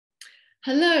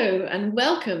Hello and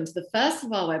welcome to the first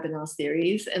of our webinar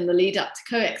series in the lead up to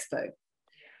CO Expo.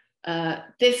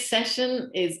 This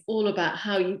session is all about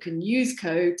how you can use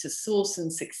CO to source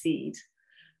and succeed.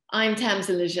 I'm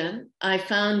Tamsin Lejeune. I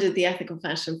founded the Ethical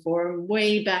Fashion Forum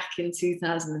way back in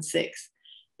 2006,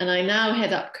 and I now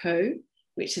head up CO,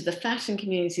 which is a fashion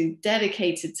community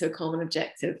dedicated to a common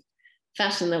objective,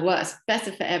 fashion that works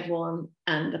better for everyone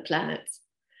and the planet.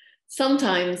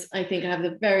 Sometimes I think I have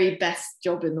the very best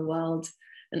job in the world,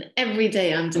 and every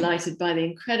day I'm delighted by the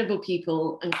incredible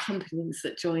people and companies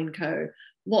that join CO,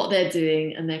 what they're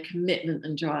doing and their commitment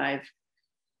and drive.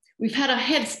 We've had our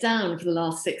heads down for the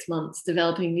last 6 months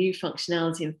developing new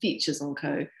functionality and features on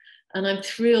CO, and I'm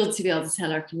thrilled to be able to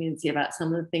tell our community about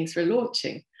some of the things we're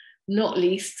launching, not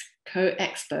least CO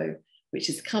Expo, which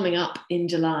is coming up in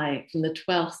July from the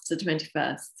 12th to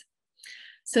 21st.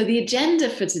 So the agenda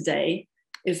for today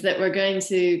is that we're going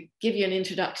to give you an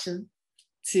introduction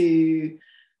to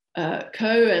CO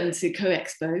and to CO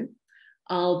Expo.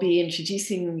 I'll be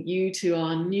introducing you to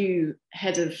our new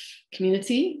head of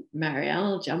community,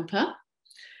 Mariel Jumpa,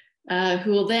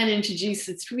 who will then introduce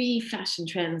the 3 fashion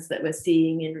trends that we're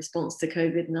seeing in response to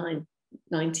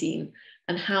COVID-19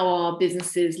 and how our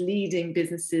businesses, leading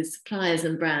businesses, suppliers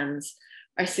and brands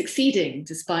are succeeding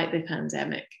despite the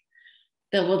pandemic.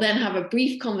 Then we'll then have a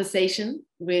brief conversation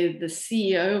with the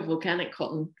CEO of Organic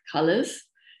Cotton Colors,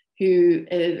 who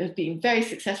have been very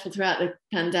successful throughout the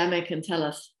pandemic and tell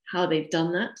us how they've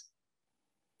done that.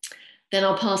 Then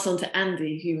I'll pass on to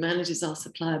Andy, who manages our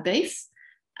supplier base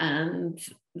and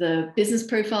the business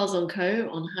profiles on CO,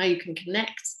 on how you can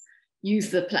connect, use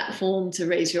the platform to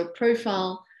raise your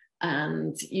profile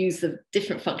and use the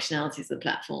different functionalities of the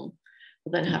platform.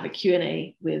 We'll then have a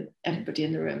Q&A with everybody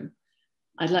in the room.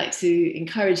 I'd like to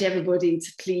encourage everybody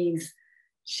to please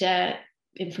share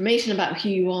information about who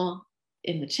you are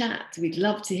in the chat. We'd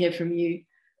love to hear from you.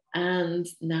 And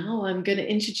now I'm going to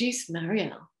introduce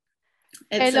Mariel.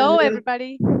 Hello,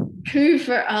 everybody. Coup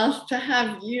for us to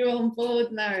have you on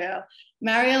board, Mariel.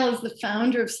 Mariel is the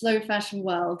founder of Slow Fashion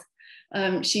World.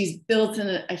 She's built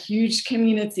a huge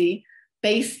community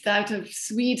based out of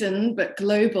Sweden, but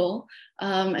global.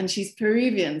 And she's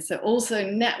Peruvian, so also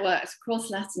networked across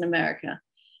Latin America.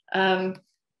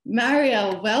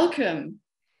 Mariel, welcome.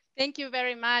 Thank you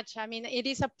very much. I mean, it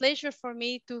is a pleasure for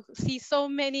me to see so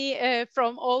many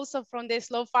from the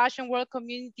Slow Fashion World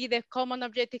community, the Common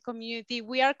Objective community.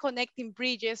 We are connecting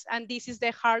bridges, and this is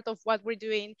the heart of what we're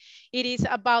doing. It is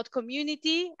about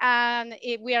community, and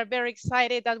we are very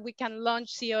excited that we can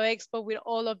launch CO Expo with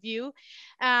all of you.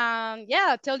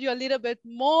 Yeah, tell you a little bit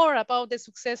more about the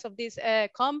success of these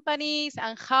companies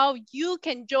and how you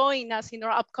can join us in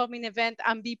our upcoming event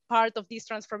and be part of this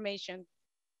transformation.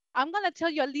 I'm going to tell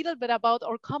you a little bit about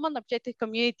our Common Objective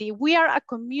community. We are a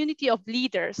community of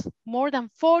leaders, more than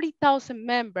 40,000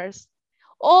 members,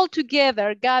 all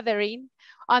together gathering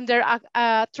under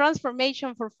a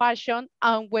transformation for fashion,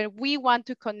 and where we want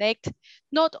to connect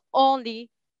not only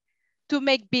to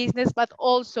make business, but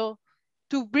also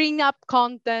to bring up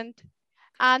content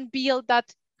and build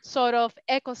that sort of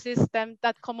ecosystem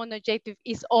that Common Objective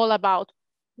is all about.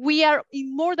 We are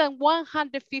in more than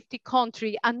 150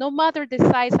 countries, and no matter the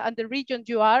size and the region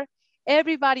you are,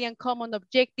 everybody in Common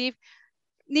Objective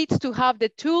needs to have the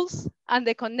tools and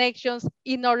the connections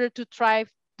in order to thrive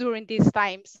during these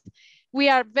times. We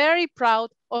are very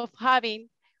proud of having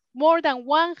more than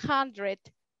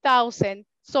 100,000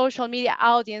 social media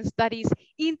audience that is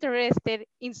interested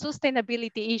in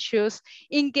sustainability issues,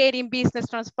 in getting business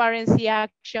transparency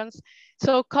actions.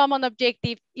 So Common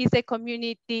Objective is a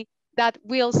community that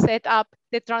will set up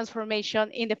the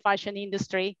transformation in the fashion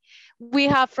industry. We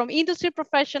have from industry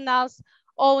professionals,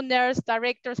 owners,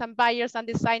 directors, and buyers and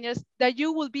designers that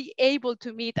you will be able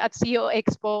to meet at CO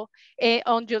Expo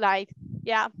on July.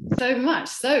 Yeah. So much.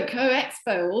 So CO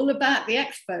Expo, all about the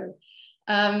Expo.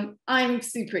 I'm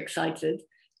super excited.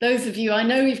 Those of you, I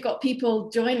know we've got people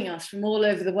joining us from all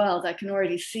over the world. I can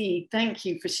already see. Thank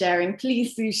you for sharing.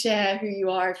 Please do share who you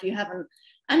are if you haven't.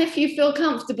 And if you feel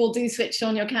comfortable, do switch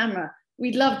on your camera.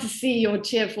 We'd love to see your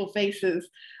cheerful faces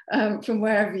from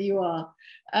wherever you are.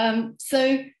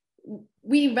 So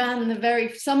we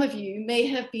ran some of you may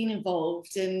have been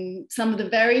involved in some of the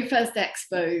very first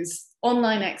expos,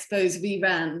 online expos we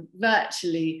ran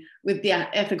virtually with the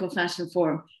Ethical Fashion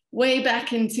Forum way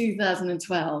back in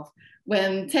 2012,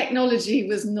 when technology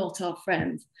was not our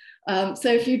friend.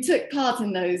 So if you took part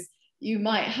in those, you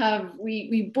might have,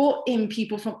 we brought in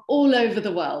people from all over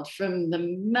the world, from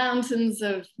the mountains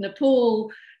of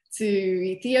Nepal to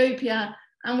Ethiopia,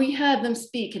 and we heard them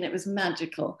speak, and it was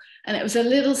magical. And it was a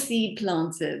little seed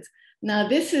planted. Now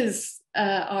this is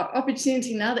our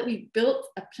opportunity now that we've built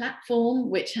a platform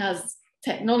which has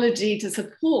technology to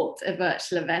support a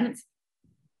virtual event,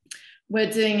 we're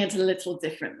doing it a little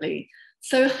differently.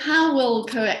 So how will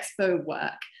CoExpo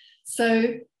work?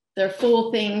 So there are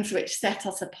 4 things which set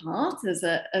us apart as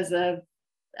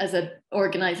an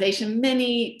organization.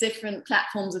 Many different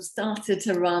platforms have started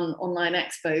to run online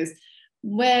expos.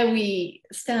 Where we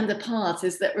stand apart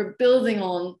is that we're building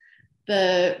on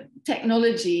the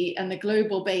technology and the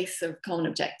global base of Common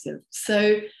Objective.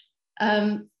 So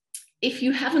if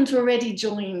you haven't already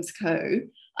joined CO,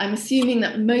 I'm assuming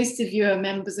that most of you are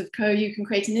members of CO. You can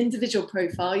create an individual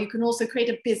profile. You can also create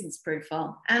a business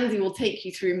profile. Andy will take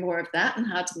you through more of that and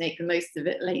how to make the most of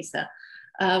it later.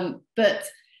 But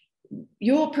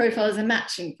your profile is a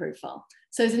matching profile.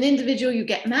 So as an individual, you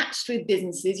get matched with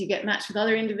businesses, you get matched with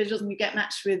other individuals, and you get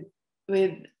matched with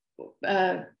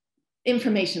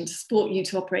information to support you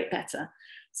to operate better.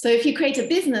 So if you create a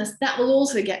business, that will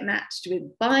also get matched with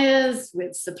buyers,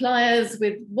 with suppliers,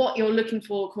 with what you're looking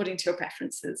for according to your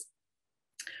preferences.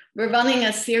 We're running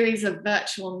a series of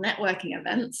virtual networking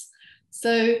events.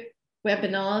 So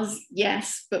webinars,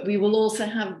 yes, but we will also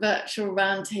have virtual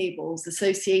roundtables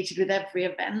associated with every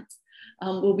event.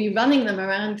 We'll be running them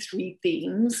around 3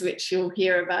 themes, which you'll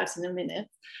hear about in a minute.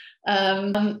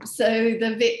 So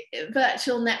the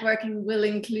virtual networking will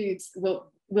include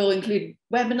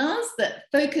webinars that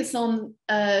focus on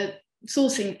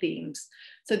sourcing themes.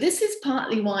 So this is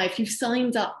partly why, if you've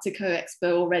signed up to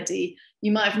CoExpo already,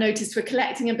 you might have noticed we're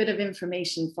collecting a bit of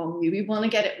information from you. We want to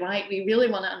get it right. We really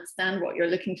want to understand what you're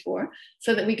looking for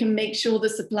so that we can make sure the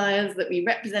suppliers that we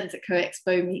represent at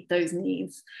CoExpo meet those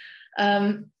needs.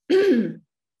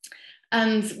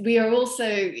 And we are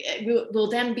also, we'll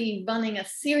then be running a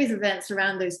series of events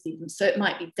around those themes. So it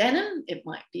might be denim, it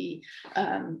might be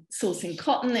sourcing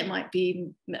cotton, it might be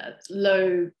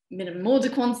low minimum order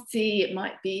quantity, it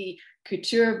might be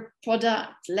couture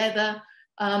product, leather.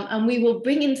 And we will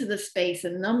bring into the space a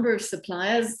number of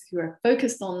suppliers who are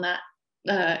focused on that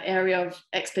area of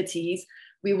expertise.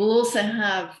 We will also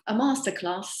have a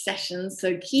masterclass session,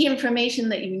 so key information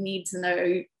that you need to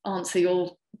know, answer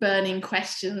your burning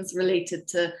questions related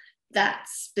to that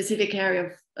specific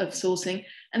area of sourcing.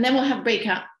 And then we'll have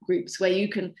breakout groups where you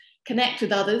can connect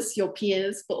with others, your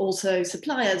peers, but also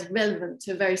suppliers relevant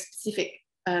to a very specific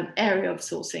area of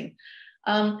sourcing.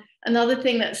 Another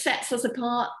thing that sets us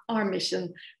apart, our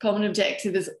mission, Common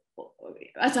Objective, is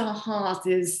at our heart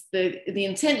is the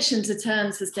intention to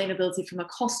turn sustainability from a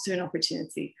cost to an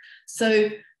opportunity. So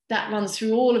that runs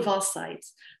through all of our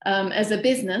sites. As a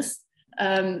business,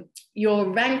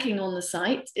 your ranking on the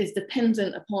site is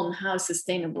dependent upon how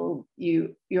sustainable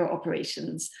your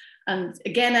operations. And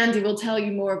again, Andy will tell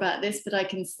you more about this, but I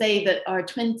can say that our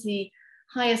 20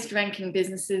 highest ranking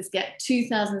businesses get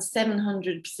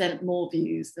 2,700% more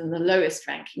views than the lowest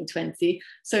ranking 20.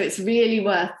 So it's really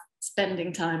worth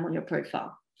spending time on your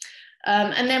profile.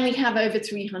 And then we have over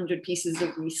 300 pieces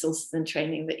of resources and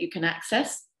training that you can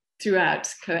access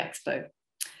throughout CoExpo.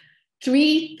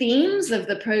 3 themes of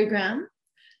the program.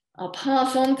 I'll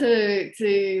pass on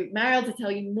to Mariel to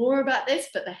tell you more about this,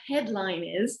 but the headline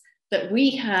is that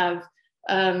we have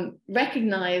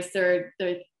recognized there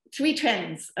are 3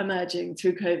 trends emerging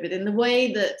through COVID in the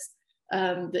way that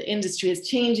the industry is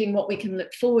changing, what we can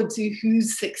look forward to,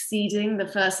 who's succeeding. The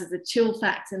first is the chill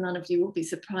factor. None of you will be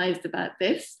surprised about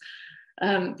this.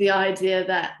 The idea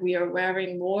that we are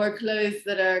wearing more clothes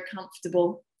that are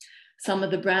comfortable. Some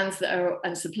of the brands that are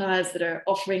and suppliers that are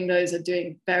offering those are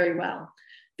doing very well.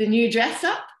 The new dress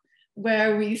up,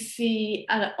 where we see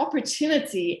an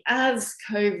opportunity as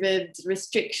COVID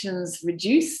restrictions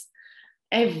reduce,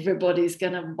 everybody's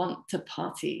going to want to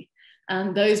party.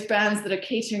 And those brands that are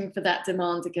catering for that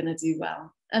demand are going to do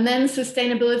well. And then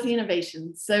sustainability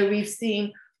innovation. So we've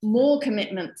seen more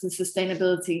commitment to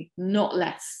sustainability, not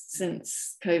less,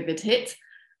 since COVID hit,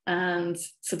 and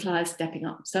suppliers stepping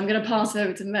up. So I'm going to pass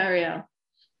over to Mariel.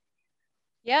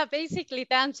 Yeah, basically,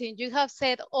 Tamsin, you have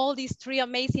said all these 3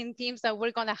 amazing themes that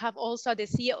we're going to have also at the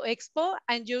CO Expo,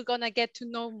 and you're going to get to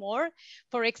know more.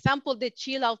 For example, the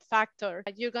chill out factor.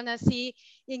 You're going to see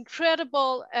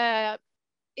incredible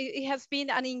it has been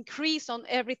an increase on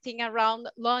everything around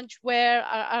loungewear,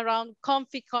 around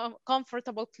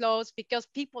comfortable clothes, because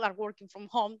people are working from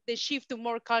home. The shift to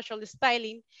more casual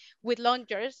styling with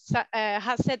loungers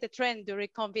has set the trend during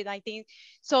COVID-19.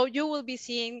 So you will be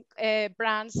seeing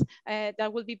brands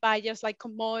that will be buyers like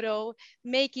Komodo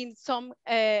making some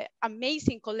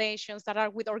amazing collections that are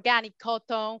with organic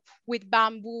cotton, with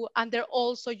bamboo, and they're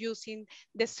also using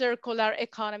the circular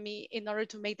economy in order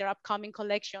to make their upcoming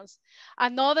collections.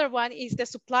 Another one is the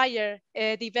supplier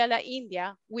Divella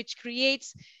India, which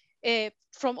creates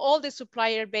from all the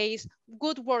supplier base,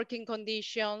 good working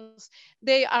conditions.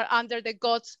 They are under the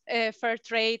GOTS fair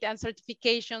trade and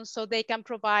certification, so they can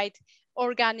provide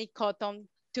organic cotton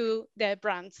to the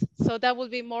brands. So that will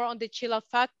be more on the chill out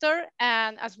factor.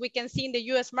 And as we can see in the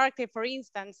US market, for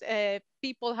instance,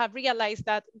 people have realized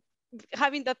that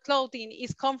having that clothing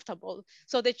is comfortable.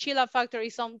 So the chill out factor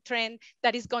is some trend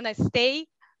that is gonna stay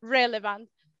relevant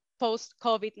post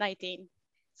COVID-19.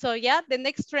 So yeah, the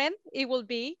next trend, it will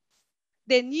be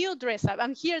the new dress up.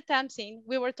 And here, Tamsin,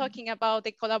 we were talking about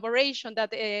the collaboration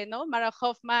that Mara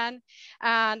Hoffman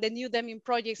and the New Denim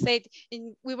Project said.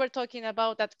 We were talking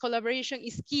about that collaboration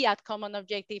is key at Common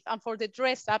Objective. And for the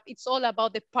dress up, it's all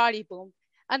about the party boom.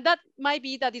 And that might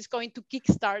be that is going to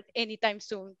kickstart anytime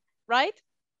soon, right?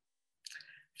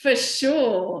 For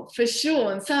sure, for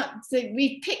sure. And so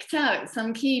we picked out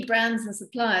some key brands and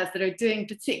suppliers that are doing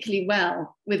particularly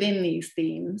well within these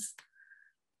themes.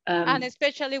 And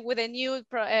especially with the new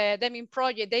Denim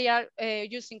project, they are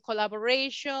using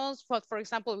collaborations, for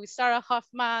example, with Sarah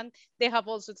Hoffman. They have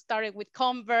also started with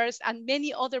Converse and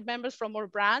many other members from our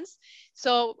brands.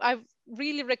 So I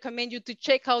really recommend you to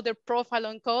check out their profile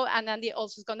on Co. And Andy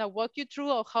also is gonna walk you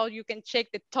through of how you can check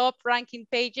the top ranking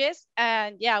pages.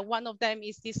 And yeah, one of them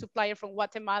is this supplier from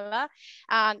Guatemala.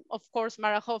 And of course,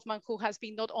 Mara Hoffman, who has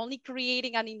been not only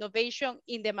creating an innovation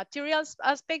in the materials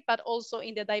aspect, but also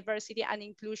in the diversity and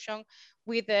inclusion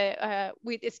with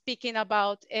speaking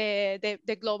about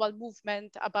the global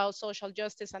movement about social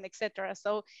justice and etc.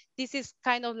 So this is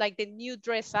kind of like the new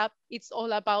dress up. It's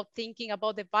all about thinking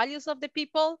about the values of the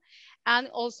people and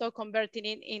also converting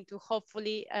it into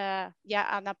hopefully an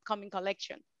upcoming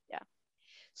collection. Yeah,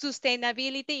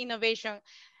 sustainability, innovation.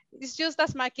 It's just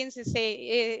as Mackenzie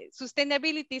say,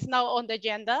 sustainability is now on the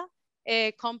agenda.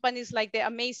 Companies like the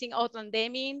amazing Outland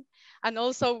Denim, and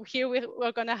also here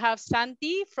we're gonna have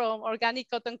Santi from Organic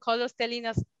Cotton Colors telling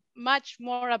us much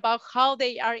more about how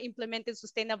they are implementing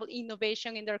sustainable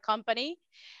innovation in their company.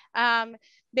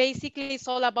 Basically, it's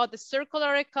all about the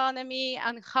circular economy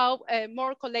and how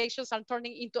more collections are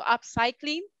turning into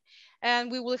upcycling.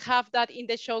 And we will have that in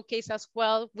the showcase as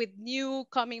well, with new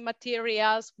coming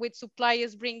materials, with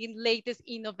suppliers bringing latest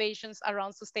innovations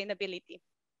around sustainability.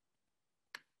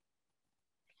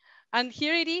 And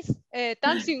here it is.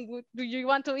 Tamsin, do you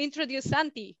want to introduce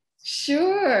Santi?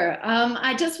 Sure.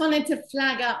 I just wanted to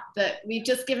flag up that we've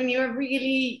just given you a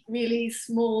really, really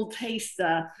small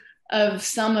taster of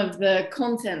some of the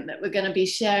content that we're going to be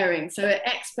sharing. So at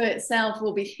Expo itself,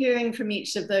 we'll be hearing from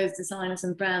each of those designers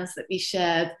and brands that we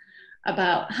shared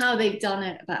about how they've done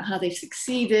it, about how they've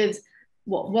succeeded,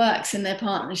 what works in their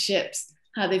partnerships,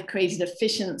 how they've created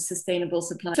efficient, sustainable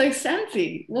supply. So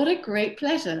Santi, what a great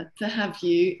pleasure to have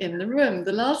you in the room.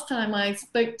 The last time I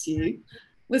spoke to you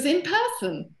was in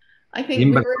person. I think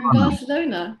we were in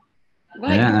Barcelona,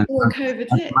 right before COVID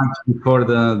hit. Much before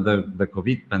the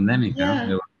COVID pandemic. Yeah.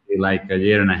 It was like a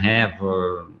year and a half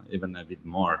or even a bit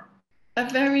more. A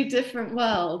very different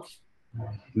world.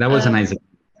 That was a nice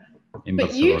in Barcelona.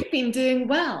 But you've been doing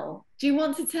well. Do you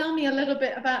want to tell me a little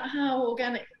bit about how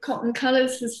Organic Cotton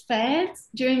Colors has fared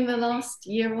during the last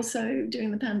year or so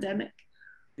during the pandemic?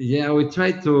 Yeah, we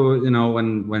try to,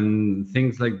 when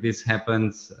things like this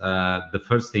happens, the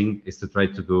first thing is to try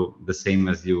to do the same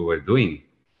as you were doing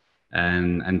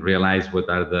and realize what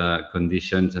are the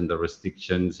conditions and the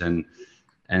restrictions. And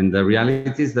the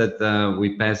reality is that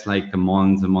we passed like a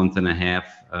month and a half,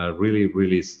 really,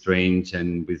 really strange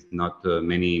and with not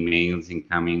many emails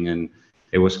incoming. And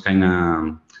it was kind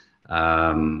of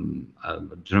a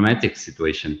dramatic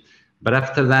situation. But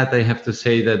after that, I have to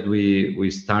say that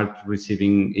we start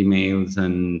receiving emails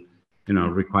and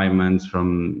requirements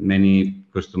from many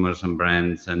customers and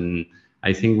brands, and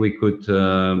I think we could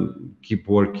keep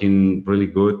working really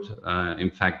good. In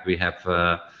fact, we have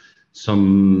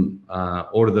some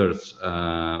orders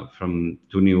from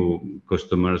 2 new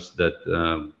customers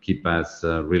that keep us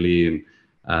really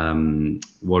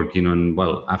working on,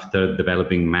 well, after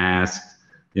developing masks.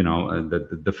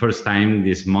 The first time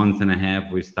this month and a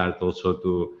half, we start also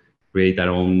to create our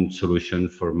own solution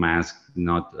for masks,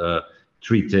 not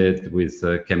treated with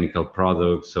chemical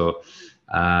products. So,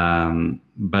 yeah.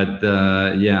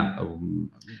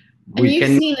 And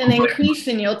you've seen an increase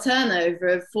in your turnover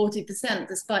of 40%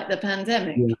 despite the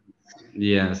pandemic.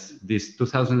 Yes, this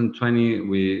 2020,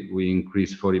 we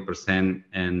increased 40%,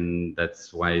 and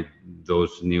that's why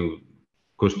those new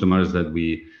customers that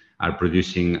we are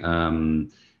producing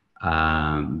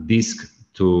disc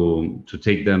to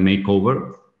take the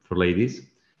makeover for ladies.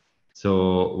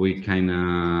 So we kind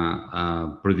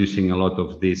of producing a lot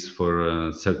of this for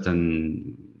a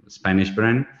certain Spanish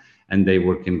brand, and they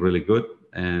working really good.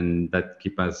 and that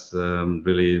keep us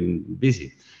really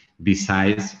busy.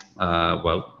 Besides,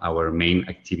 well, our main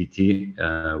activity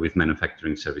with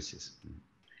manufacturing services.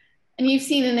 And you've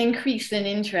seen an increase in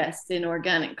interest in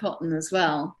organic cotton as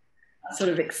well, sort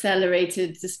of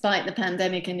accelerated despite the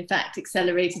pandemic, and in fact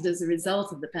accelerated as a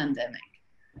result of the pandemic.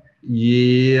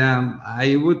 Yeah,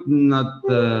 I would not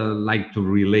like to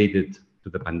relate it to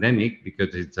the pandemic, because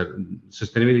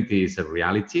sustainability is a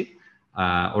reality.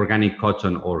 Organic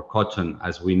cotton, or cotton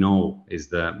as we know, is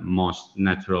the most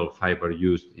natural fiber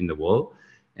used in the world,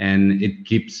 and it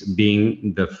keeps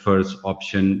being the first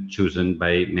option chosen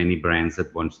by many brands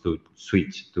that wants to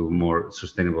switch to more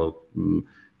sustainable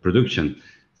production.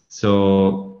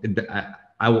 So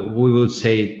we will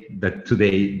say that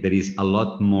today there is a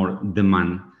lot more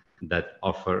demand that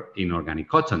offer in organic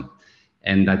cotton,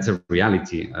 and that's a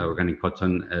reality. Organic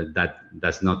cotton that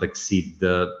does not exceed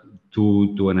the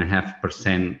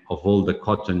 2.5% of all the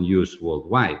cotton used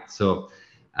worldwide. So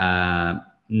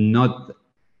not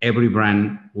every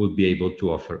brand will be able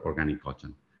to offer organic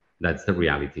cotton. That's the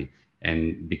reality.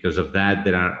 And because of that,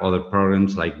 there are other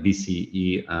programs like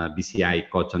BCI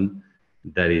cotton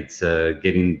that it's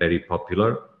getting very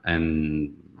popular,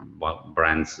 and well,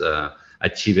 brands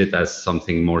achieve it as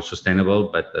something more sustainable.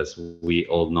 But as we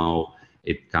all know,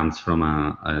 it comes from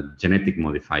a genetic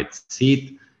modified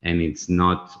seed, and it's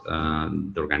not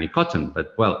the organic cotton.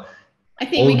 But well, I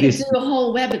think we could do a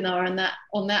whole webinar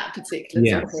on that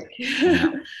particular topic.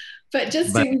 Yeah. But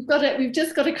we've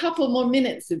just got a couple more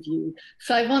minutes of you,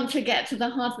 so I want to get to the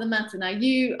heart of the matter. Now,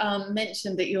 you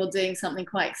mentioned that you're doing something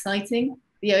quite exciting,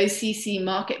 the OCC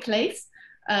marketplace,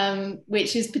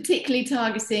 which is particularly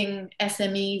targeting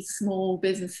SMEs, small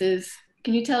businesses.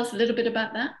 Can you tell us a little bit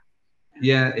about that?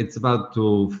 Yeah, it's about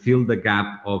to fill the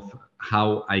gap of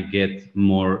how I get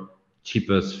more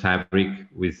cheapest fabric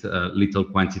with little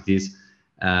quantities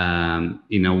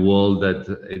in a world that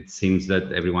it seems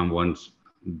that everyone wants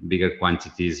bigger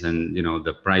quantities, and you know,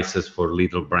 the prices for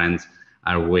little brands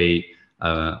are way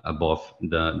above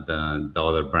the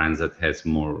other brands that has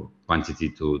more quantity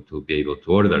to be able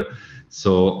to order.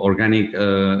 So organic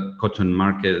cotton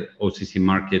market, OCC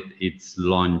market, it's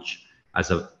launched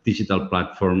as a digital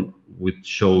platform which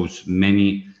shows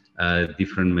many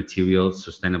different materials,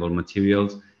 sustainable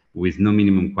materials, with no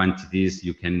minimum quantities.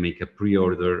 You can make a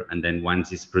pre-order, and then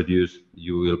once it's produced,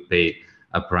 you will pay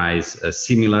a price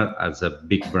similar as a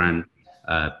big brand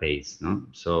pays. No?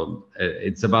 So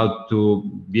it's about to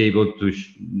be able to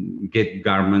get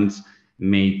garments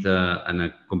made at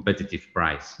a competitive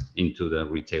price into the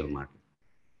retail market.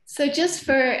 So just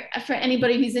for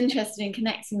anybody who's interested in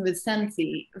connecting with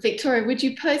Santi, Victoria, would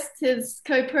you post his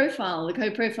co-profile, the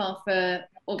co-profile for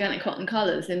Organic Cotton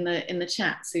Colors in the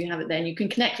chat, so you have it there, and you can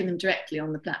connect with him directly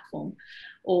on the platform,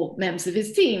 or members of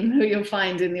his team who you'll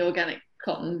find in the Organic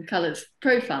Cotton Colors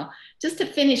profile. Just to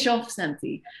finish off,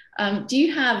 Santi, do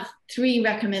you have 3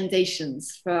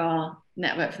 recommendations for our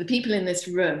network, for the people in this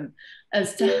room,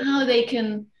 as to how they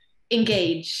can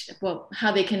engage, well,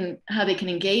 how they can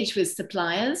engage with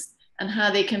suppliers, and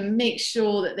how they can make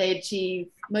sure that they achieve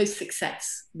most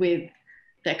success with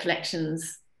their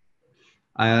collections?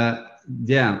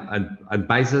 Yeah,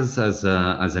 advisors as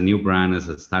a new brand, as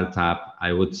a startup,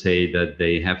 I would say that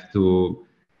they have to.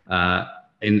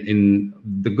 In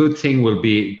the good thing will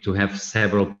be to have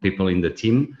several people in the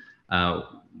team.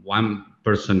 One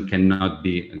person cannot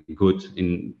be good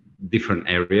in different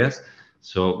areas.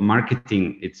 So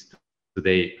marketing, it's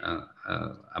today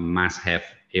a must-have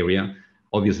area.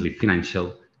 Obviously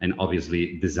financial, and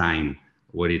obviously design,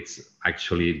 where it's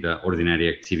actually the ordinary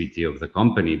activity of the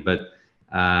company. But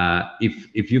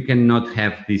if you cannot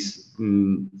have this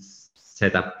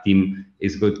setup team,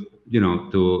 it's good, you know,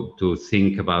 to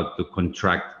think about to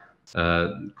contract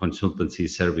consultancy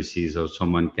services, or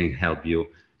someone can help you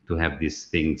to have these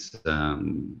things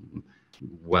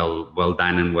well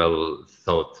done and well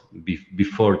thought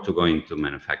before to go into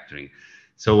manufacturing.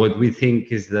 So what we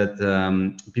think is that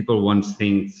people want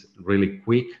things really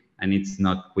quick, and it's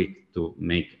not quick to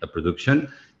make a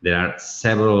production. There are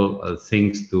several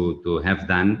things to have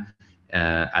done,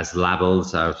 as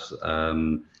labels, as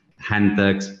hand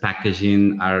tags,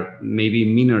 packaging, are maybe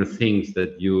minor things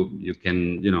that you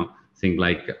can, you know, think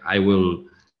like, I will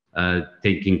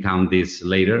take in count this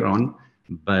later on,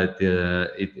 but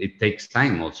it takes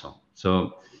time also.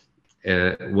 So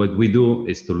what we do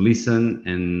is to listen,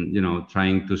 and, you know,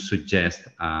 trying to suggest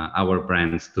our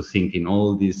brands to think in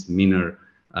all these minor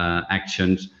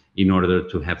actions in order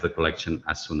to have the collection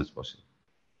as soon as possible.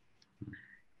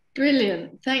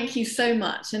 Brilliant. Thank you so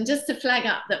much. And just to flag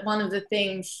up that one of the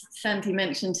things Santi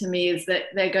mentioned to me is that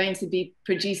they're going to be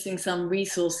producing some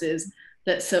resources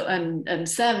and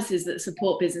services that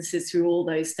support businesses through all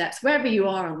those steps, wherever you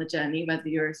are on the journey, whether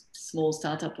you're a small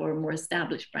startup or a more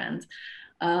established brand.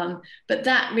 But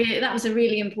that was a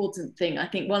really important thing. I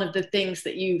think one of the things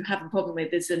that you have a problem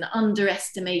with is an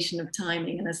underestimation of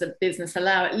timing, and as a business,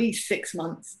 allow at least 6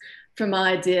 months from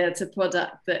idea to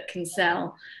product that can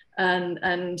sell,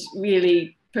 and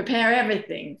really prepare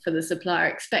everything for the supplier.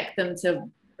 Expect them to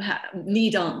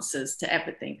need answers to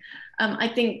everything. I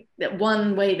think that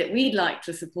one way that we'd like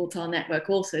to support our network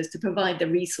also is to provide the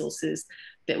resources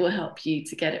that will help you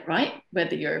to get it right,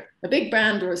 whether you're a big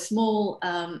brand or a small.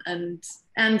 And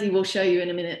Andy will show you in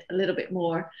a minute a little bit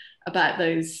more about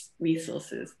those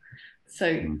resources.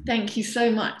 So thank you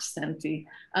so much, Santi.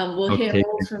 We'll hear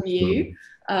more from you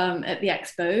at the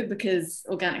Expo, because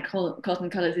Organic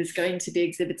Cotton Colors is going to be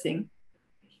exhibiting.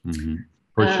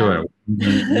 For sure.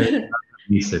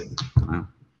 Miss it.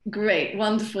 Great,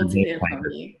 wonderful to hear from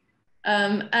you.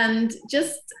 And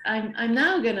just, I'm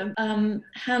now going to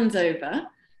hand over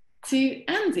to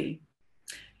Andy,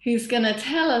 who's going to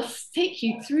take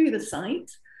you through the site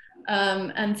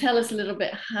and tell us a little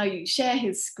bit how you share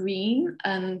his screen,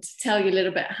 and tell you a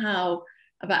little bit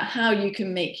about how you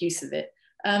can make use of it.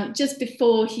 Just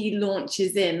before he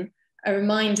launches in, a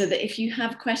reminder that if you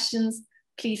have questions,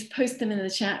 please post them in the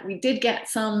chat. We did get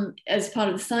some as part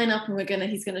of the sign up, and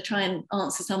he's going to try and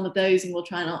answer some of those, and we'll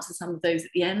try and answer some of those at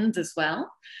the end as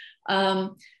well.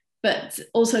 But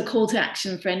also a call to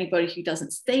action for anybody who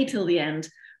doesn't stay till the end.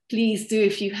 Please do,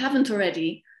 if you haven't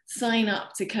already, sign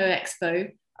up to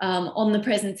Co-Expo. On the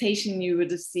presentation, you would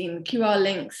have seen QR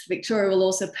links. Victoria will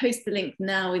also post the link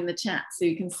now in the chat, so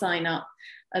you can sign up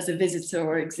as a visitor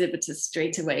or exhibitor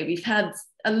straight away. We've had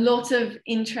a lot of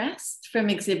interest from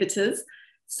exhibitors,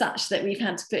 such that we've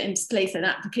had to put into place an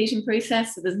application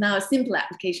process. So there's now a simple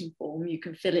application form you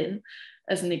can fill in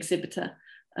as an exhibitor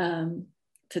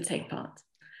to take part.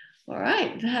 All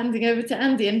right, handing over to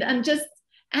Andy. And just,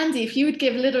 Andy, if you would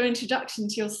give a little introduction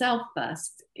to yourself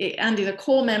first. Andy's a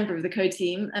core member of the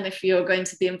co-team, and if you're going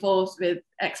to be involved with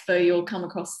Expo, you'll come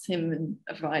across him in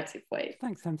a variety of ways.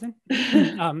 Thanks, Tamsin.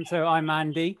 So I'm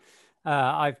Andy.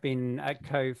 I've been at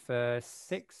Co for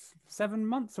 6-7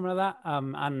 months, something like that.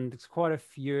 And there's quite a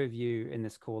few of you in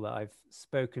this call that I've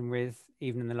spoken with,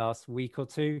 even in the last week or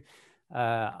two.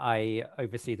 I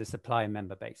oversee the supplier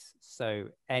member base. So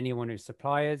anyone who's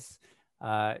suppliers,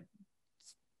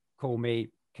 call me,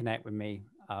 connect with me.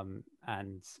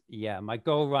 And yeah, my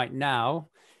goal right now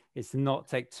is to not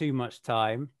take too much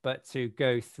time, but to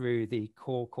go through the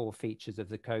core features of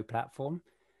the Co platform.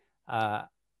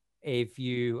 If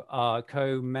you are a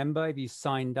Co-member, if you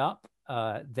signed up,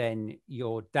 then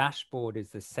your dashboard is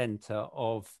the center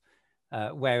of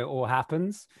where it all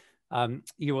happens.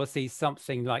 You will see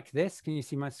something like this. Can you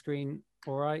see my screen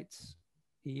all right?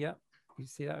 Yeah, you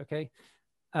see that okay?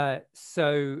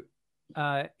 So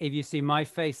if you see my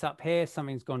face up here,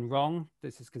 something's gone wrong.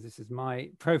 This is because this is my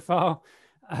profile.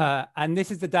 And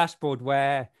this is the dashboard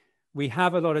where we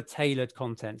have a lot of tailored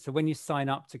content. So when you sign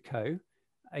up to Co,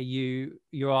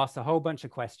 you're asked a whole bunch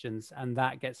of questions, and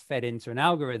that gets fed into an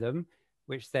algorithm,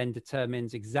 which then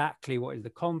determines exactly what is the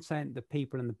content, the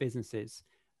people and the businesses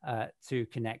to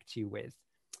connect you with.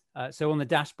 So on the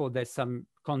dashboard, there's some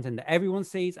content that everyone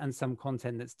sees and some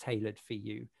content that's tailored for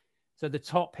you. So the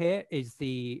top here is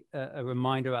a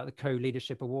reminder about the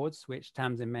Co-Leadership Awards, which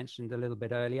Tamsin mentioned a little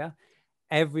bit earlier.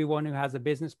 Everyone who has a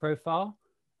business profile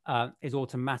is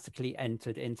automatically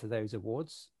entered into those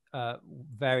awards.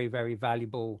 Very, very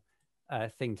valuable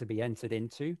thing to be entered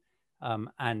into.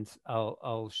 And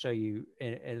I'll show you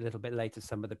a little bit later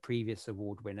some of the previous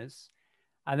award winners.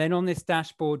 And then on this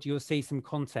dashboard, you'll see some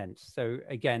content. So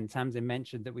again, Tamsin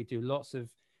mentioned that we do lots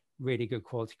of really good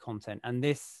quality content. And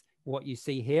this, what you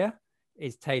see here,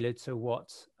 is tailored to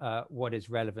what is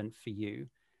relevant for you.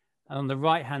 And on the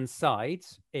right-hand side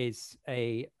is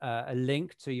a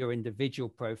link to your individual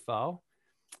profile,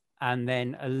 and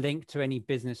then a link to any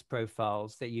business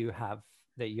profiles that you have,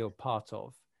 that you're part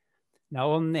of.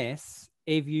 Now on this,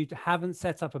 if you haven't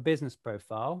set up a business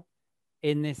profile,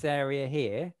 in this area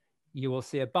here, you will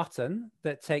see a button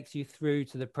that takes you through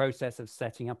to the process of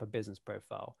setting up a business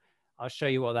profile. I'll show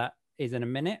you what that is in a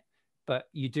minute, but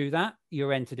you do that,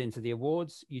 you're entered into the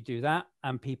awards, you do that,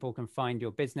 and people can find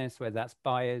your business, whether that's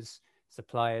buyers,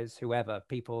 suppliers, whoever,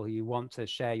 people who you want to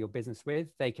share your business with,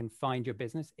 they can find your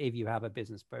business if you have a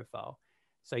business profile.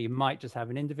 So you might just have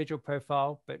an individual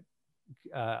profile, but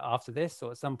after this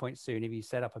or at some point soon, if you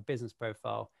set up a business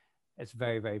profile, it's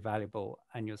very, very valuable,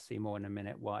 and you'll see more in a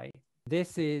minute why.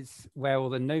 This is where all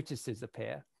the notices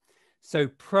appear. So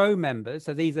pro members,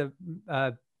 so these are,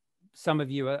 some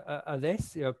of you are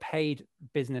this, you're a paid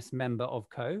business member of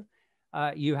Co,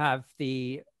 you have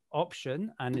the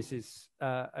option, and this is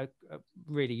a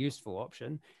really useful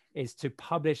option, is to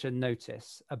publish a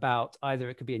notice about either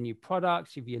it could be a new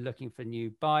product, if you're looking for new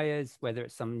buyers, whether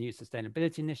it's some new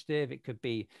sustainability initiative, it could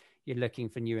be you're looking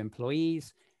for new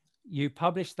employees. You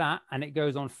publish that and it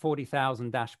goes on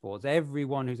 40,000 dashboards.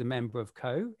 Everyone who's a member of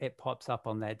CO, it pops up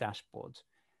on their dashboard.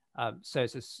 So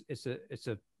it's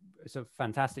a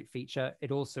fantastic feature.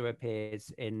 It also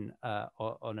appears in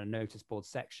on a notice board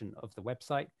section of the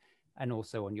website and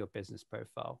also on your business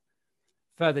profile.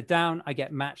 Further down, I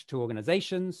get matched to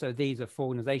organizations. So these are 4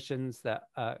 organizations that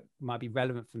might be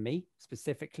relevant for me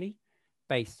specifically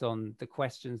based on the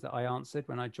questions that I answered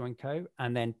when I joined CO,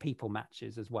 and then people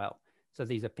matches as well. So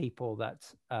these are people that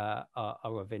are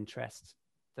of interest,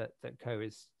 that CO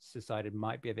has decided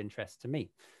might be of interest to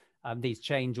me. These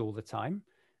change all the time.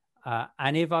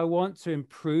 And if I want to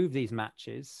improve these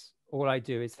matches, all I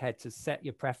do is head to set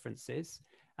your preferences.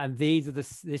 And this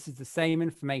is the same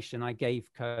information I gave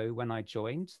CO when I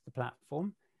joined the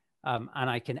platform. And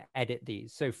I can edit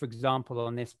these. So for example,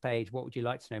 on this page, what would you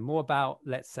like to know more about?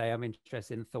 Let's say I'm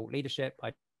interested in thought leadership.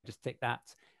 I just tick that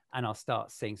and I'll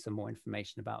start seeing some more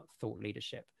information about thought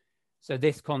leadership. So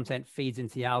this content feeds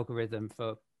into the algorithm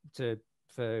for the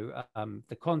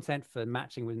content for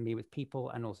matching with me with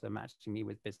people and also matching me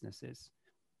with businesses.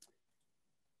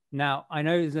 Now, I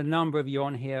know there's a number of you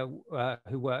on here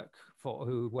who work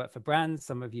for brands.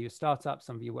 Some of you are startups,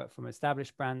 some of you work from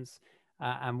established brands.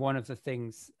 And one of the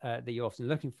things that you're often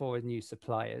looking for is new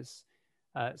suppliers.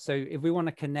 So if we want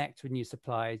to connect with new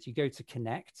suppliers, you go to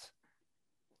connect.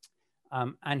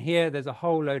 And here there's a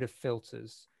whole load of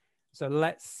filters. So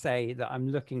let's say that I'm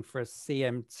looking for a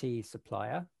CMT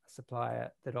supplier, a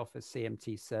supplier that offers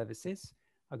CMT services.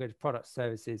 I'll go to product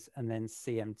services and then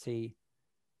CMT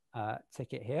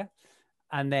ticket here.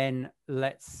 And then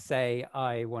let's say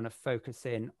I want to focus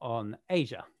in on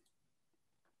Asia.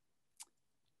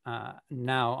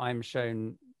 Now I'm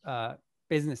shown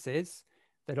businesses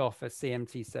that offer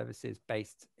CMT services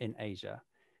based in Asia.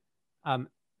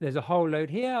 There's a whole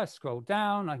load here. I scroll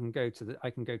down. I can go to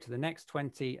the next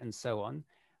 20 and so on.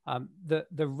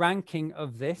 The ranking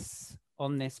of this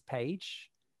on this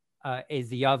page is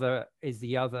the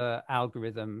other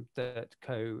algorithm that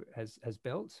CO has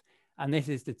built, and this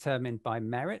is determined by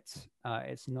merit.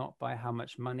 It's not by how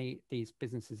much money these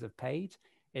businesses have paid.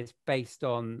 It's based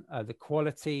on the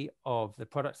quality of the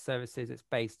product services. It's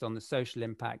based on the social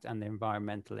impact and the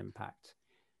environmental impact.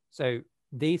 So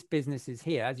these businesses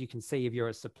here, as you can see, if you're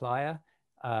a supplier,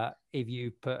 if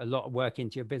you put a lot of work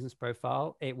into your business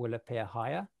profile, it will appear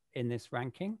higher in this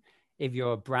ranking. If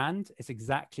you're a brand, it's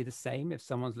exactly the same. If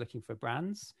someone's looking for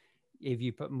brands, if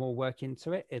you put more work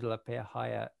into it, it'll appear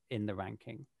higher in the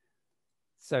ranking.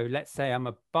 So let's say I'm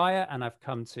a buyer and I've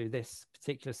come to this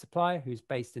particular supplier who's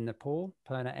based in Nepal,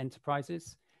 Perna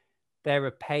Enterprises. They're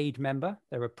a paid member,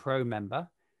 they're a pro member.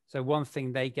 So one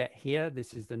thing they get here,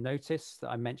 this is the notice that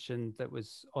I mentioned that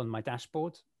was on my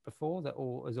dashboard before, that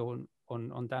all is on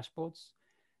dashboards.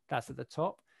 That's at the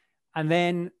top. And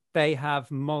then they have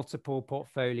multiple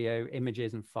portfolio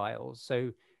images and files.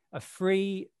 So a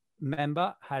free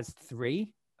member has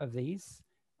 3 of these.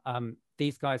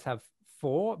 These guys have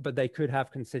 4, but they could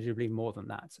have considerably more than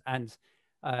that. And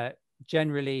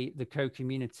generally, the CO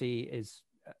community is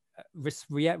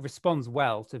responds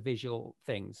well to visual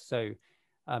things. So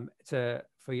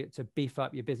for you to beef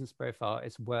up your business profile,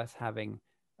 it's worth having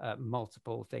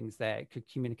multiple things there. It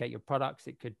could communicate your products.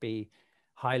 It could be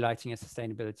highlighting a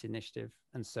sustainability initiative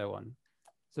and so on.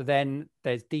 So then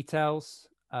there's details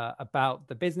about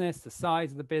the business, the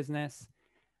size of the business.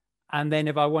 And then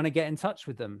if I want to get in touch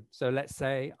with them, so let's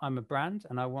say I'm a brand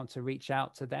and I want to reach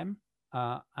out to them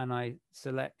and I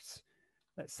select,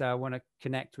 let's say I want to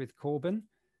connect with Corbin.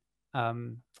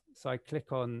 So I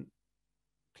click on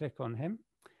him.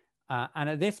 And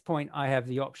at this point, I have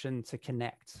the option to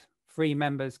connect. Free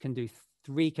members can do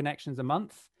 3 connections a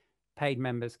month. Paid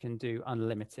members can do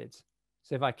unlimited.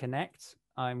 So if I connect,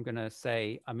 I'm going to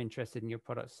say, I'm interested in your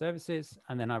product services,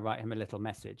 and then I write him a little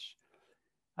message.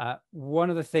 One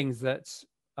of the things that,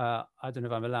 I don't know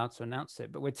if I'm allowed to announce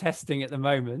it, but we're testing at the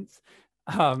moment,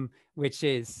 which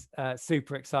is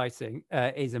super exciting,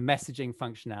 is a messaging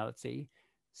functionality.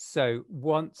 So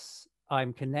once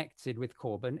I'm connected with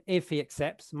Corbin, if he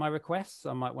accepts my request,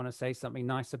 I might want to say something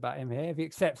nice about him here. If he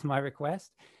accepts my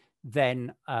request,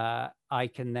 then I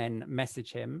can then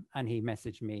message him and he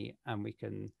message me, and we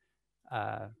can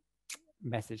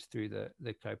message through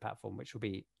the CO platform, which will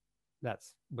be,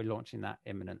 we're launching that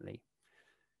imminently.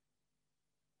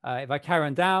 If I carry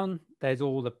on down, there's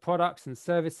all the products and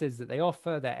services that they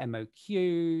offer, their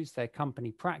MOQs, their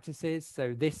company practices.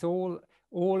 So this all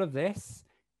All of this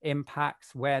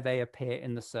impacts where they appear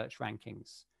in the search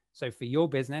rankings. So for your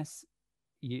business,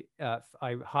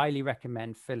 I highly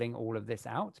recommend filling all of this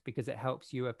out because it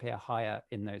helps you appear higher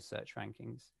in those search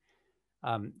rankings.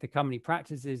 The company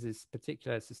practices is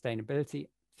particular sustainability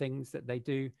things that they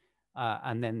do.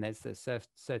 And then there's the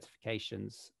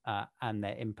certifications and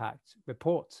their impact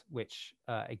report, which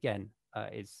again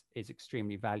is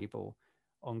extremely valuable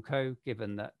on Co,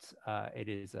 given that it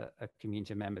is a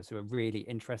community of members who are really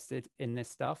interested in this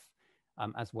stuff,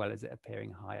 as well as it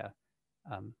appearing higher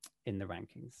in the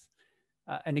rankings.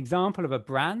 An example of a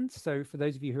brand. So for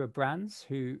those of you who are brands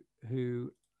who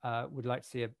would like to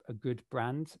see a good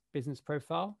brand business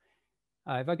profile,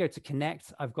 if I go to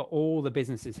Connect, I've got all the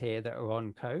businesses here that are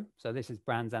on Co. So this is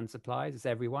brands and suppliers, it's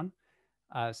everyone.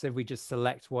 So if we just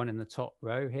select one in the top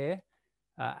row here,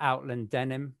 Outland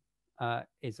Denim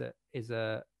is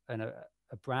a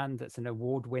brand that's an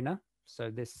award winner.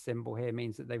 So this symbol here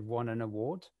means that they've won an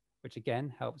award, which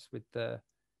again helps with the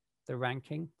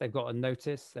ranking. They've got a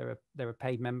notice, they're a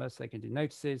paid member, so they can do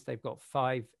notices. They've got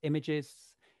 5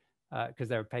 images, because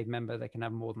they're a paid member, they can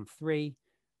have more than 3.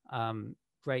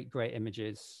 Great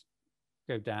images.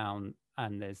 Go down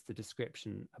and there's the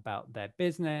description about their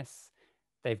business.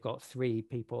 They've got 3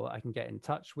 people I can get in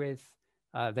touch with.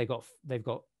 They've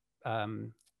got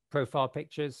profile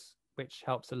pictures, which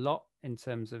helps a lot in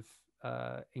terms of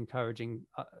encouraging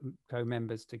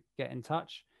co-members to get in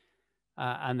touch.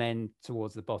 And then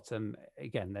towards the bottom,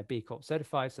 again, they're B Corp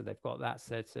certified, so they've got that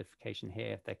certification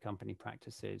here, their company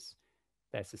practices,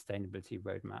 their sustainability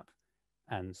roadmap,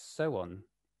 and so on.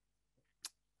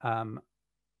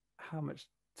 How much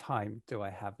time do I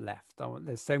have left?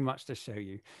 There's so much to show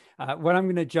you. What I'm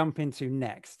going to jump into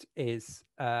next is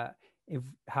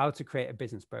how to create a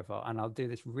business profile, and I'll do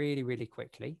this really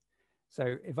quickly.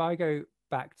 So if I go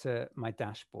back to my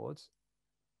dashboard,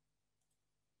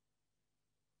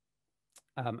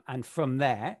 and from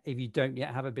there, if you don't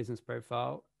yet have a business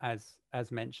profile, as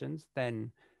mentioned,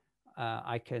 then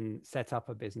I can set up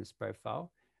a business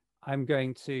profile. I'm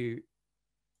going to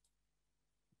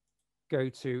go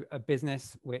to a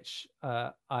business which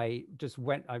I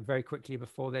very quickly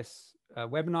before this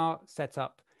webinar set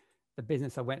up the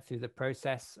business. I went through the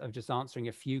process of just answering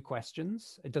a few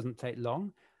questions. It doesn't take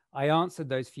long. I answered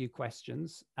those few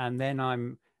questions, and then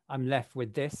I'm left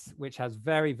with this, which has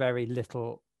very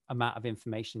little amount of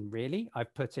information really.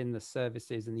 I've put in the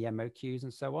services and the MOQs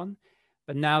and so on,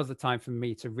 but now's the time for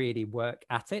me to really work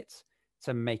at it,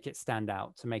 to make it stand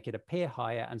out, to make it appear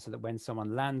higher, and so that when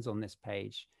someone lands on this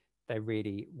page, they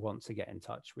really want to get in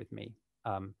touch with me.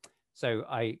 So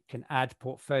I can add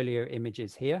portfolio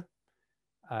images here.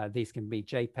 These can be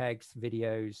JPEGs,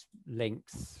 videos,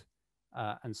 links,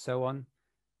 and so on.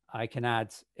 I can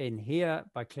add in here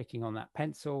by clicking on that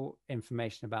pencil,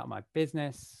 information about my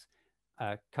business,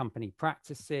 company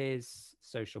practices,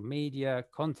 social media,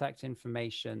 contact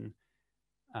information.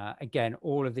 Again,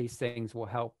 all of these things will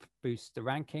help boost the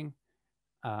ranking,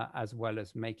 as well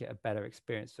as make it a better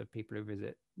experience for people who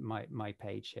visit my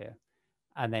page here.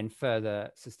 And then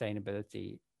further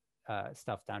sustainability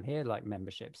stuff down here, like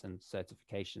memberships and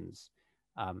certifications,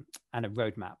 and a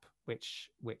roadmap, which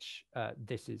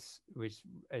is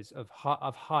of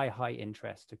high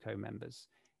interest to co-members,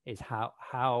 is how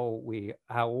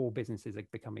all businesses are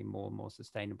becoming more and more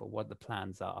sustainable, what the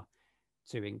plans are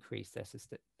to increase their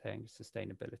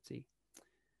sustainability.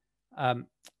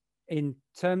 In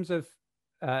terms of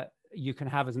you can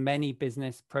have as many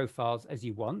business profiles as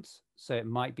you want. So it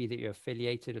might be that you're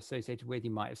affiliated, associated with,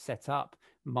 you might have set up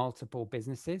multiple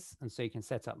businesses, and so you can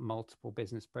set up multiple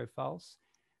business profiles.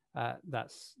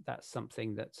 That's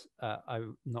something that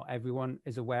not everyone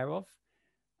is aware of.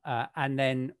 And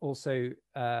then also,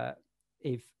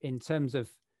 if in terms of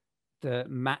the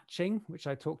matching, which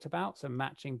I talked about, so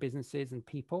matching businesses and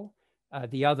people,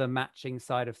 the other matching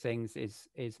side of things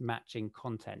is matching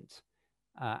content.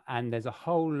 And there's a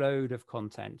whole load of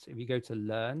content. If you go to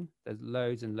learn, there's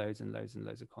loads and loads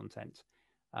of content.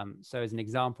 So as an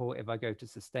example, if I go to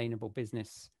Sustainable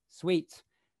Business Suite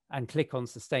and click on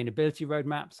Sustainability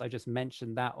Roadmaps, I just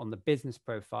mentioned that on the business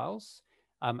profiles.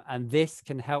 And this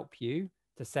can help you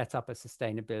to set up a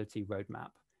sustainability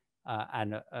roadmap.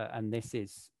 And this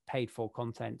is paid for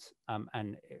content,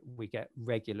 and we get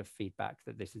regular feedback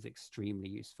that this is extremely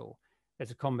useful.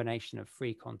 There's a combination of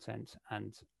free content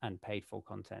and paid for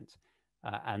content.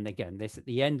 And again, at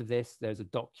the end of this, there's a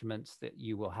document that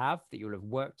you will have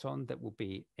worked on that will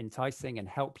be enticing and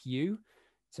help you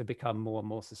to become more and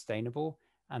more sustainable.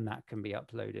 And that can be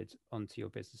uploaded onto your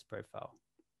business profile.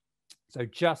 So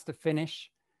just to finish,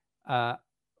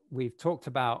 we've talked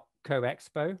about Co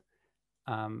Expo.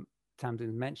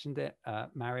 Tamsin's mentioned it,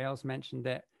 Mariel's mentioned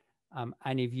it.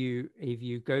 And if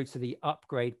you go to the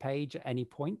upgrade page at any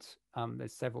point,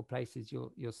 there's several places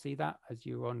you'll see that as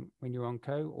when you're on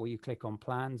Co, or you click on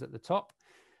plans at the top.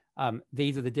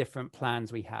 These are the different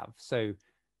plans we have. So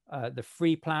the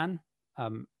free plan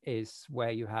is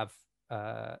where you have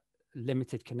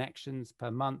limited connections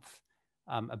per month,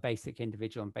 a basic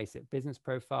individual and basic business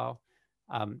profile.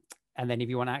 And then if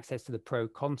you want access to the pro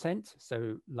content,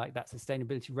 so like that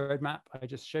sustainability roadmap I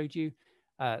just showed you,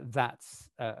 that's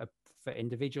for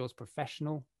individuals,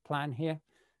 professional plan here.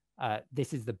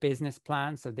 This is the business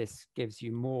plan. So this gives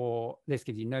you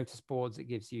notice boards, it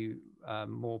gives you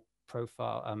more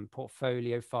profile,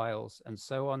 portfolio files and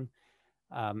so on.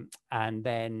 And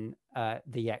then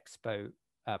the Expo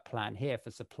plan here for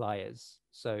suppliers.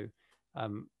 So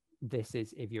this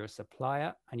is if you're a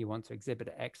supplier and you want to exhibit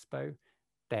at Expo,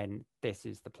 then this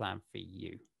is the plan for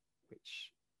you,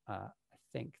 which I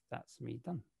think that's me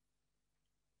done.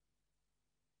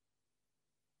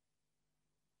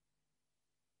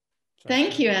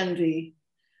 Thank you, Andy.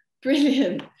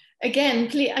 Brilliant. Again,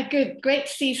 great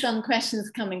to see some questions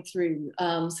coming through.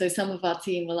 So some of our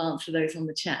team will answer those on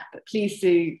the chat, but please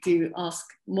do ask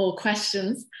more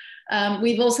questions.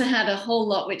 We've also had a whole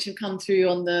lot which have come through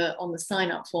on the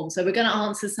sign-up form. So we're going to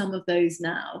answer some of those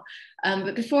now.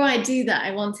 But before I do that,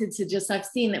 I wanted to I've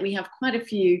seen that we have quite a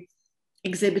few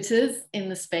exhibitors in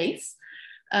the space.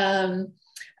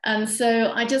 And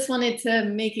so I just wanted to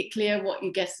make it clear what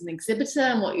you get as an exhibitor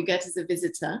and what you get as a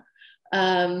visitor.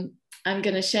 I'm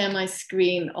going to share my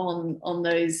screen on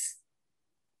those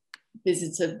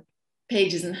visitor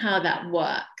pages and how that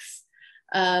works.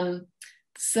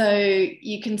 So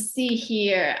you can see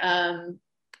here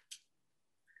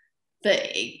that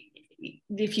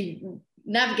if you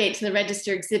navigate to the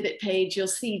register exhibit page, you'll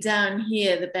see down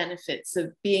here the benefits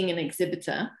of being an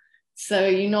exhibitor. So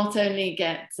you not only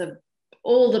get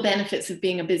all the benefits of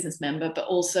being a business member, but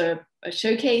also a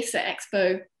showcase at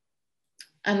Expo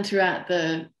and throughout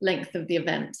the length of the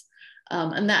event.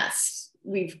 And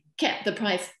we've kept the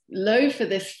price low for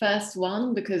this first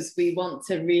one because we want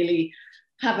to really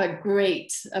have a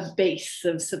base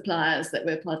of suppliers that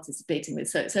we're participating with.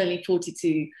 So it's only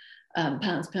 £42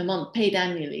 per month paid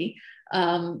annually.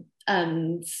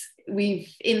 And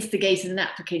we've instigated an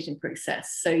application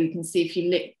process. So you can see if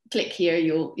you click here,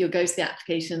 you'll go to the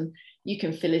application. You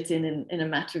can fill it in a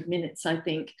matter of minutes, I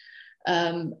think,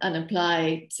 and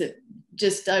apply to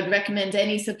I'd recommend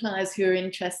any suppliers who are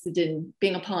interested in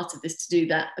being a part of this to do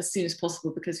that as soon as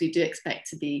possible, because we do expect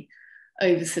to be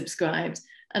oversubscribed.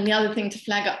 And the other thing to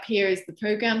flag up here is the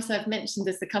program. So I've mentioned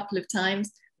this a couple of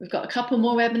times. We've got a couple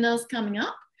more webinars coming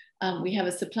up. We have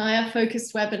a supplier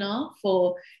focused webinar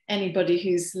for anybody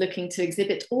who's looking to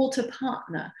exhibit or to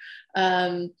partner.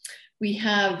 We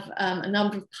have a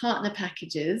number of partner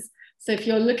packages. So if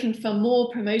you're looking for more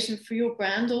promotion for your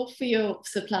brand or for your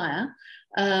supplier,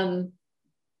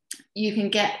 you can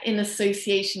get in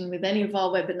association with any of our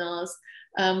webinars.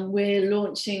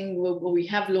 We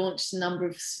have launched a number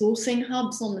of sourcing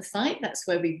hubs on the site. That's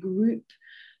where we group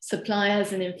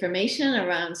suppliers and information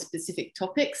around specific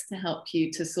topics to help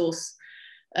you to source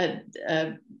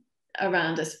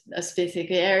around a specific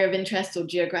area of interest or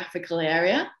geographical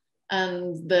area.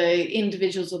 And the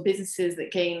individuals or businesses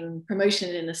that gain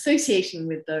promotion in association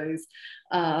with those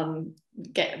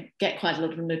get quite a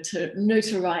lot of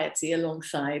notoriety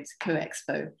alongside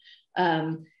Co-Expo.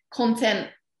 Content,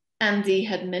 Andy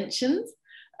had mentioned.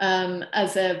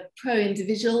 As a pro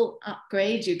individual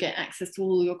upgrade, you get access to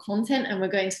all your content, and we're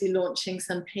going to be launching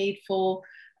some paid for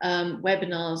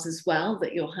webinars as well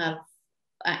that you'll have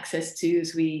access to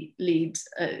as we lead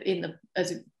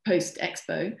as a post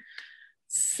Expo.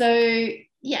 So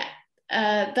yeah,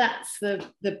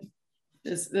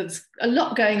 there's a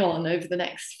lot going on over the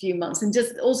next few months, and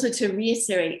just also to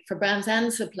reiterate for brands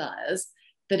and suppliers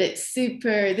that it's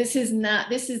this is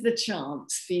the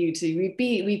chance for you to,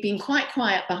 we've been quite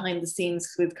quiet behind the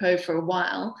scenes with Co for a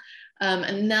while,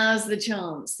 and now's the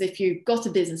chance, if you've got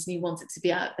a business and you want it to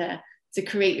be out there, to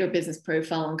create your business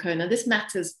profile on Co. Now this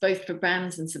matters both for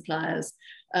brands and suppliers.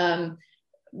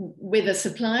 With a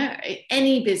supplier,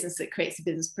 any business that creates a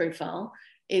business profile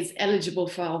is eligible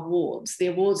for our awards. The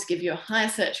awards give you a higher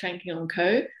search ranking on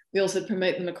Co. We also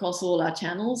promote them across all our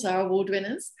channels, our award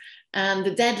winners. And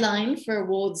the deadline for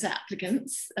awards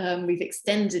applicants, we've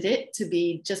extended it to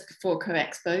be just before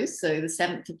Co-Expo, so the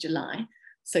 7th of July.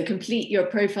 So complete your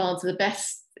profile to the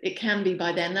best it can be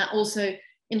by then. That also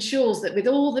ensures that with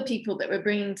all the people that we're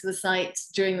bringing to the site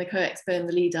during the Co-Expo and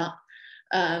the lead up,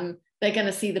 they're going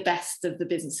to see the best of the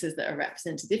businesses that are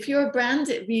represented. If you're a brand,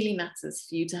 it really matters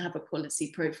for you to have a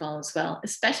quality profile as well,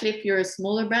 especially if you're a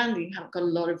smaller brand and you haven't got a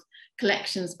lot of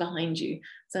collections behind you.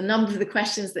 So a number of the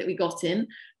questions that we got in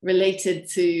related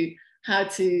to how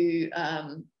to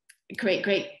create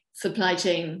great supply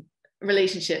chain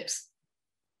relationships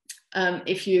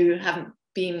if you're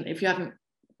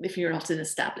not an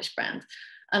established brand.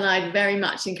 And I'd very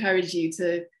much encourage you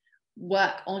to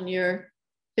work on your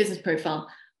business profile.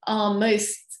 Our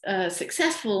most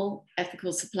successful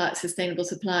ethical sustainable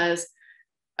suppliers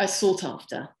are sought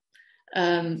after.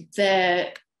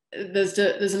 There's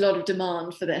a lot of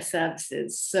demand for their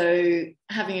services. So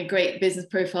having a great business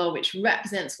profile which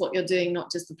represents what you're doing,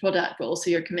 not just the product, but also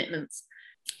your commitments.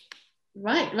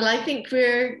 Right. Well, I think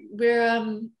we're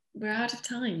out of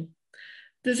time.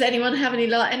 Does anyone have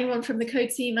anyone from the Co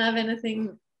team have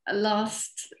anything a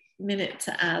last minute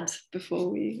to add before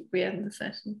we end the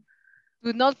session?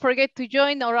 Do not forget to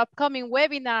join our upcoming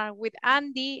webinar with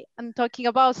Andy and talking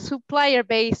about supplier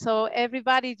base. So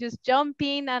everybody just jump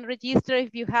in and register if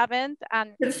you haven't.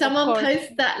 And can someone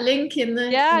post that link in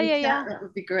the chat? That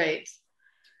would be great.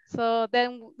 So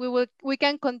then we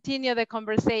can continue the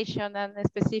conversation and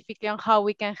specifically on how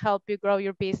we can help you grow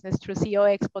your business through CO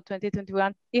Expo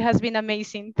 2021. It has been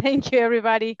amazing. Thank you,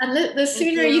 everybody. And the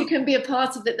sooner you can be a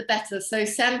part of it, the better. So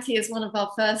Santi is one of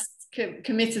our first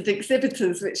committed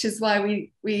exhibitors, which is why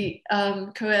we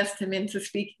coerced him into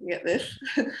speaking at this.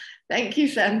 Thank you,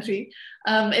 Santi.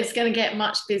 It's going to get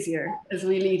much busier as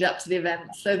we lead up to the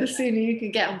event. So the sooner you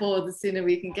can get on board, the sooner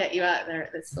we can get you out there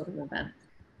at this sort of event.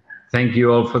 Thank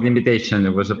you all for the invitation.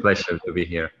 It was a pleasure to be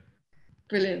here.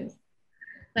 Brilliant.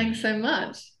 Thanks so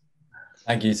much.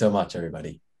 Thank you so much,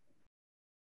 everybody.